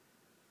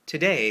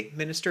Today,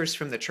 ministers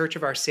from the Church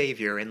of Our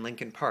Savior in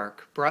Lincoln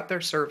Park brought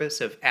their service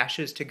of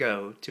Ashes to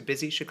Go to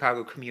busy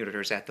Chicago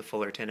commuters at the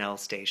Fullerton L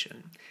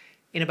station.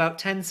 In about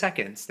 10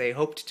 seconds, they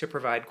hoped to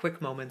provide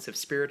quick moments of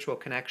spiritual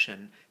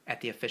connection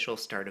at the official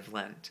start of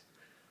Lent.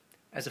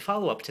 As a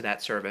follow-up to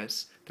that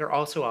service, they're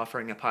also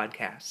offering a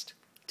podcast,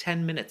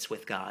 10 Minutes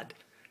with God,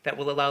 that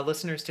will allow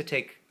listeners to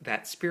take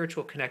that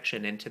spiritual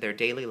connection into their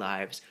daily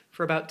lives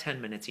for about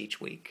 10 minutes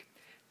each week.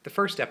 The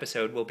first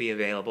episode will be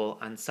available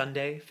on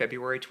Sunday,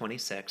 February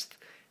 26th,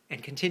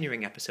 and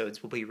continuing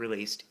episodes will be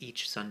released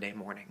each Sunday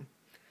morning.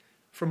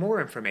 For more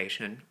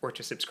information, or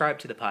to subscribe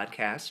to the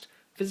podcast,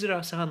 visit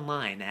us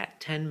online at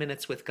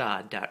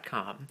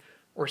 10minuteswithgod.com,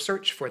 or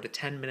search for the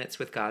 10 Minutes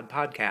with God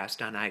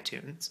podcast on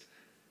iTunes.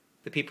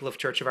 The people of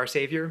Church of Our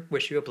Savior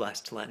wish you a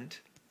blessed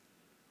Lent.